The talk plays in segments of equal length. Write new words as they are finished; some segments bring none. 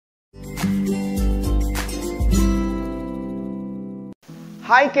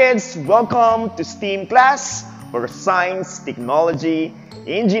Hi kids, welcome to STEAM class, where science, technology,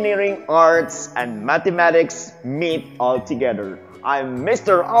 engineering, arts, and mathematics meet all together. I'm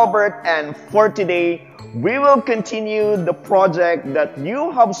Mr. Albert, and for today, we will continue the project that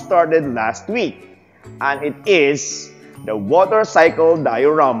you have started last week, and it is the water cycle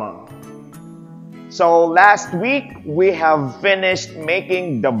diorama. So last week, we have finished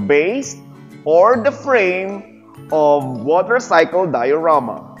making the base or the frame of water cycle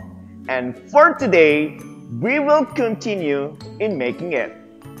diorama. And for today, we will continue in making it.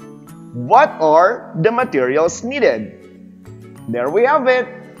 What are the materials needed? There we have it.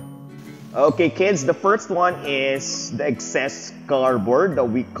 Okay kids, the first one is the excess cardboard that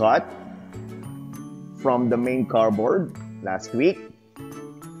we cut from the main cardboard last week.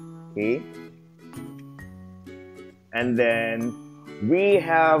 Okay. And then we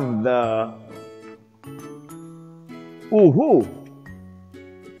have the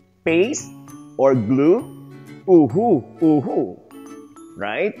paste or glue.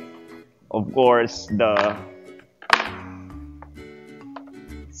 Right? Of course, the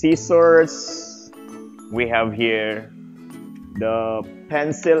scissors. We have here the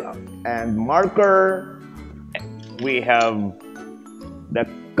pencil and marker. We have the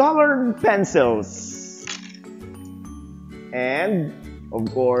colored pencils. And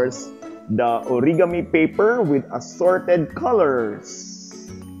of course, the origami paper with assorted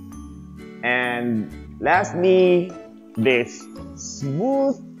colors. And lastly, this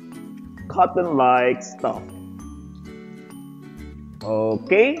smooth cotton-like stuff.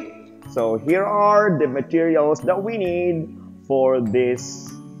 Okay, so here are the materials that we need for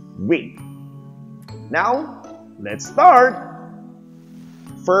this week. Now, let's start.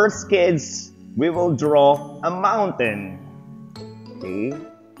 First, kids, we will draw a mountain. Okay.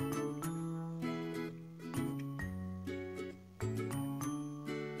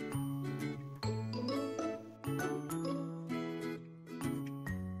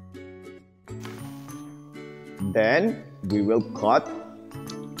 Then we will cut,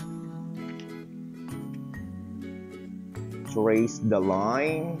 trace the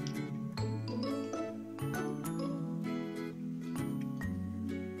line,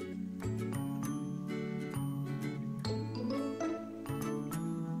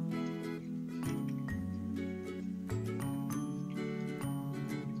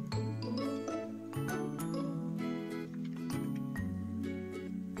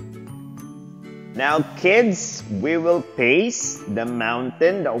 Now kids, we will paste the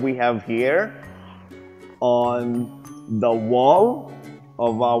mountain that we have here on the wall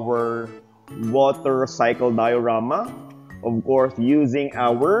of our water cycle diorama. Of course, using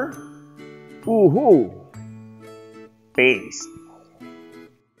our paste.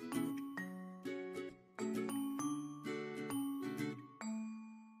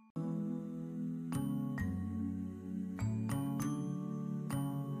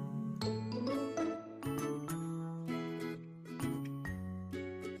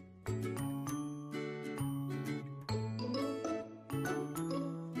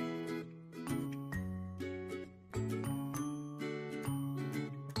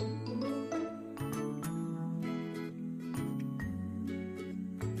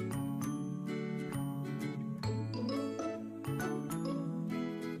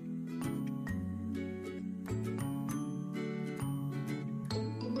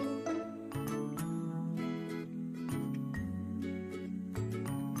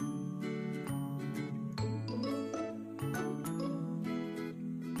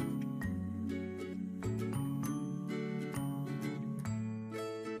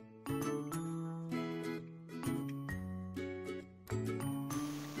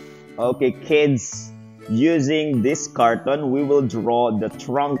 Okay kids, using this carton, we will draw the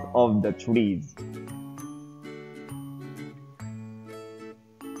trunk of the trees.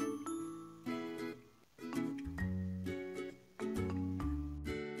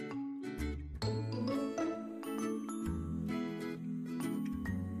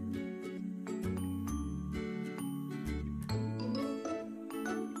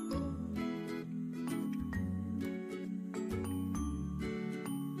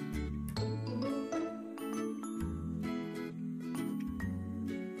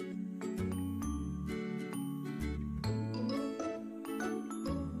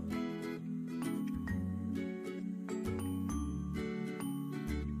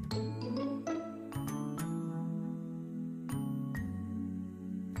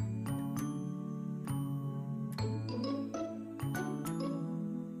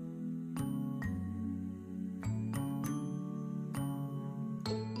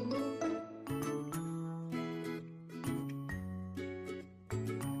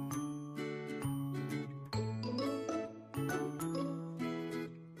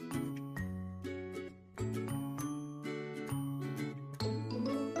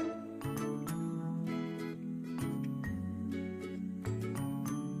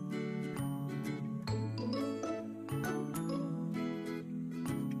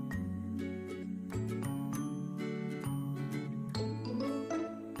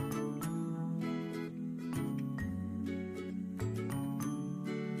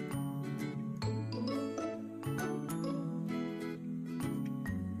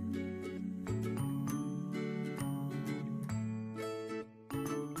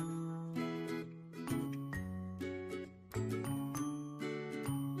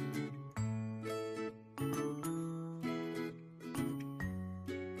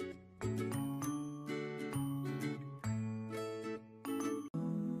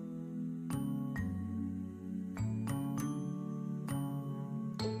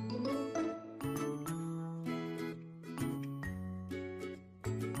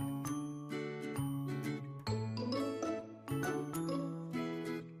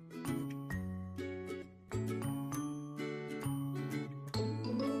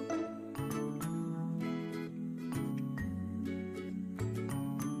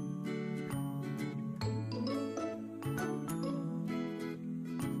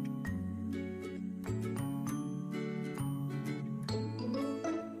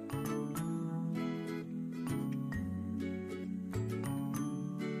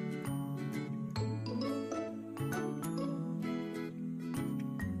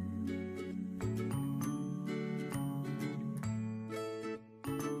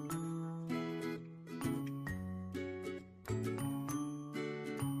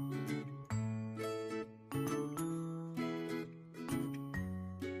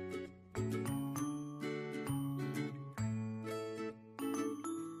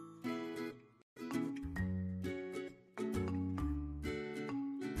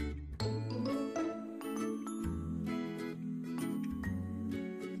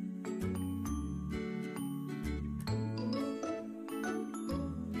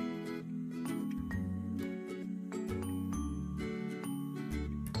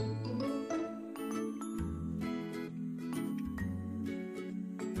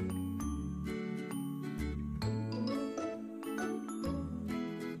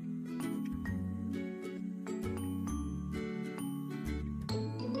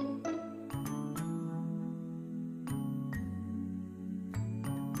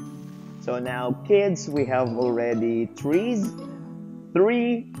 So now, kids, we have already three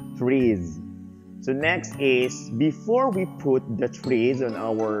trees. So next is, before we put the trees on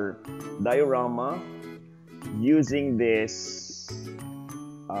our diorama, using this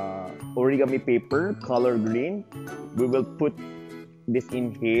origami paper, color green, we will put this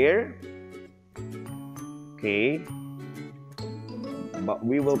in here. Okay. But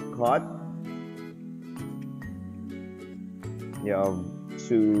we will cut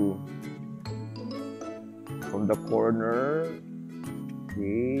to from the corner.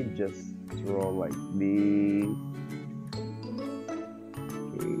 Okay, just draw like this.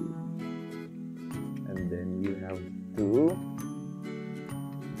 Okay, and then you have to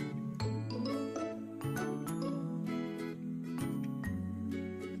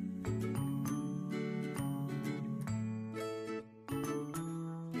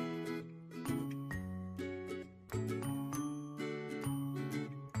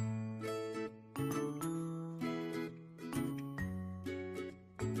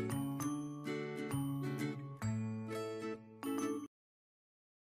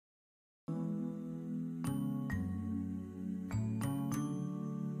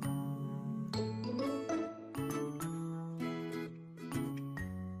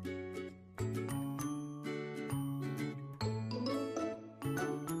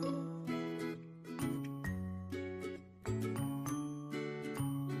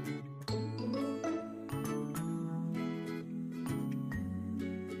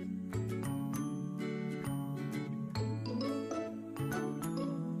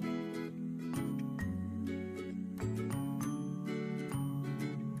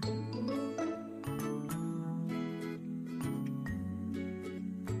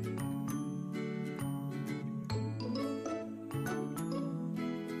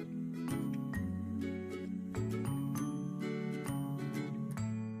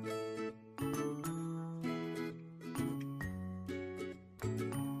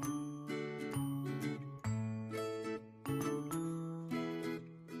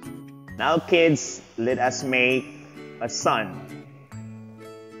Now, kids, let us make a sun.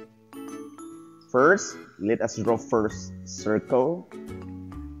 First, let us draw first circle.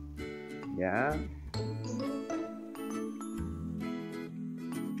 Yeah.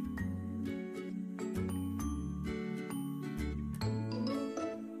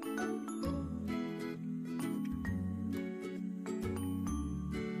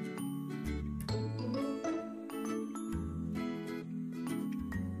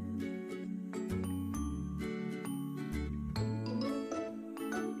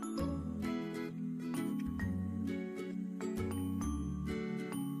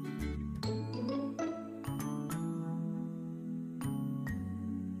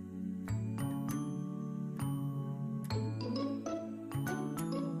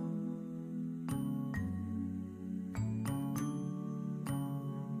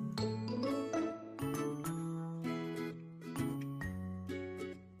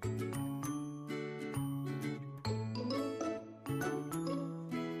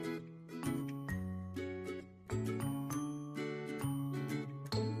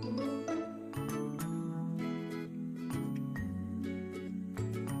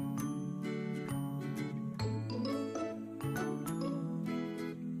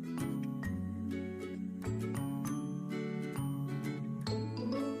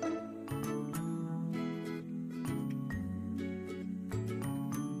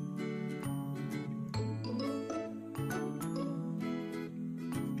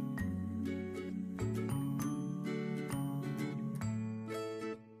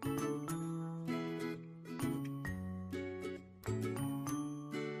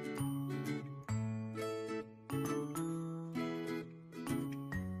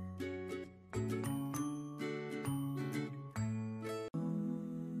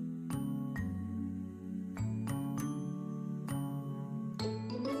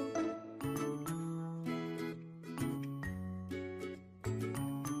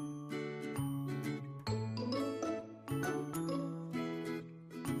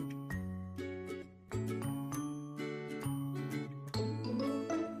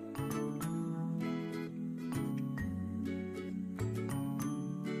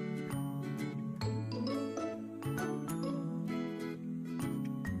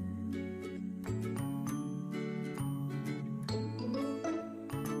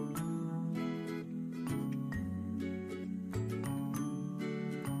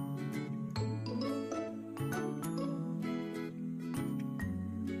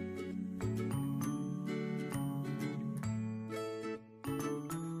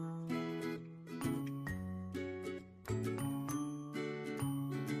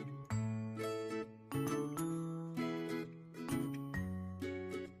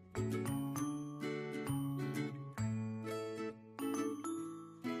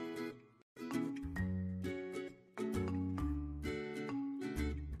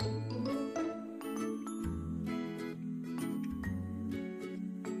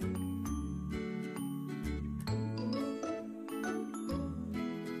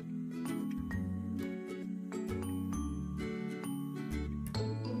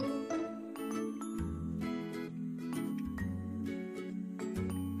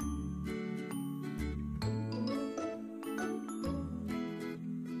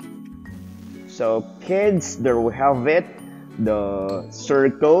 So kids, there we have it. The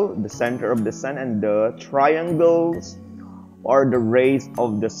circle, the center of the sun, and the triangles are the rays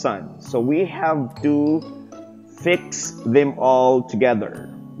of the sun. So we have to fix them all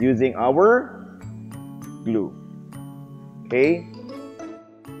together using our glue. Okay?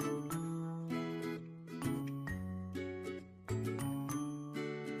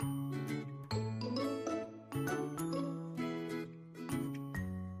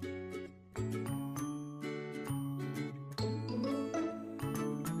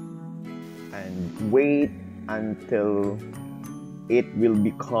 And wait until it will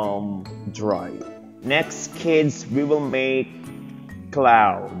become dry. Next, kids, we will make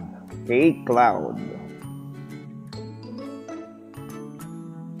cloud. Okay, cloud.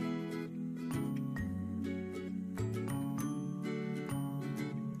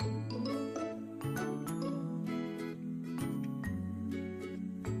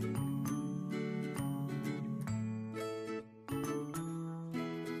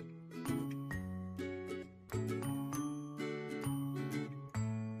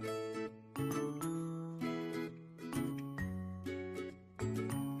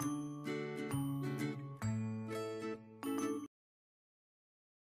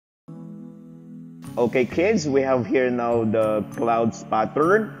 Okay kids, we have here now the clouds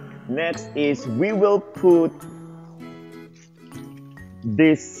pattern. Next is we will put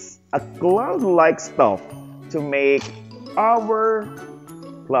this a cloud-like stuff to make our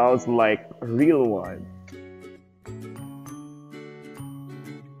clouds like real one.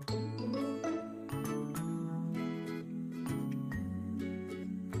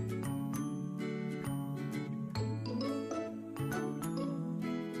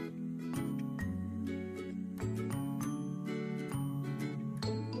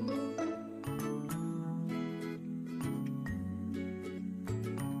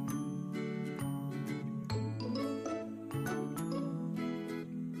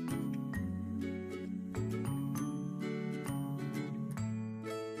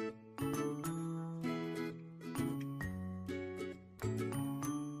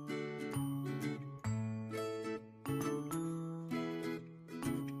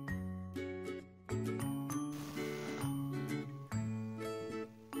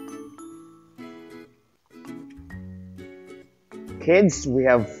 Kids, we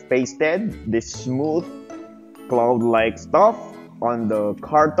have pasted this smooth cloud-like stuff on the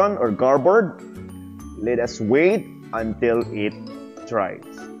carton or cardboard. Let us wait until it dries.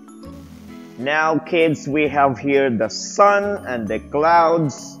 Now kids, we have here the sun and the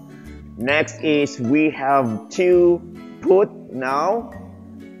clouds. Next is we have to put now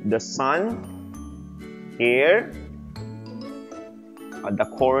the sun here at the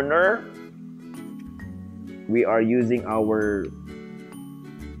corner. We are using our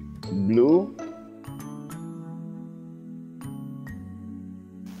blue.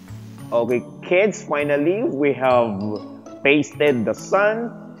 Okay kids, finally we have pasted the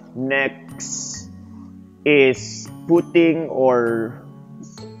sun. Next is putting our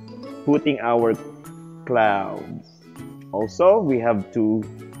clouds. Also we have to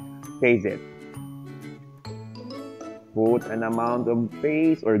paste it. Put an amount of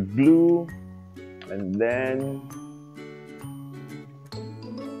paste or glue and then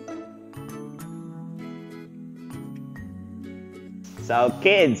so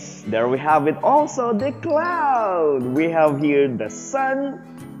kids, there we have it. Also the cloud. We have here the sun,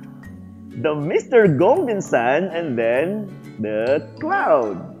 the Mr. Golden Sun, and then the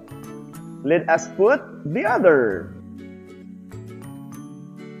cloud. Let us put the other.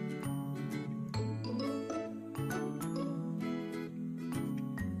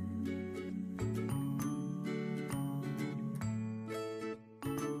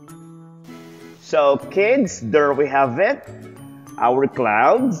 So kids, there we have it. Our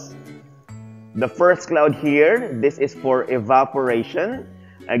clouds. The first cloud here, this is for evaporation.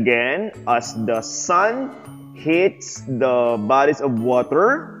 Again, as the sun hits the bodies of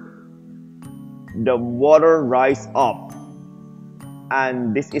water, the water rise up.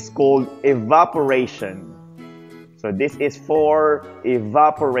 And this is called evaporation. So this is for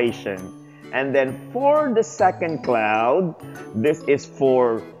evaporation. And then for the second cloud, this is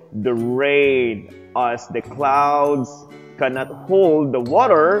for the rain. As the clouds cannot hold the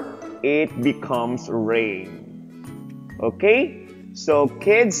water, it becomes rain. Okay? So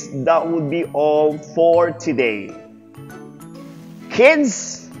kids, that would be all for today.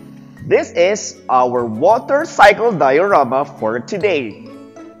 Kids, this is our water cycle diorama for today,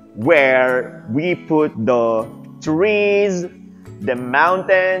 where we put the trees, the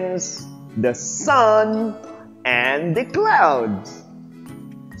mountains, the sun, and the clouds.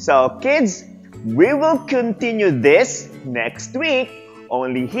 So kids, We will continue this next week,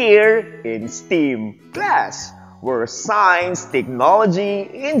 only here in STEAM class, where science, technology,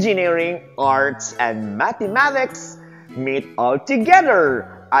 engineering, arts, and mathematics meet all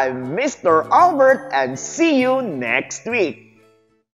together. I'm Mr. Albert and see you next week.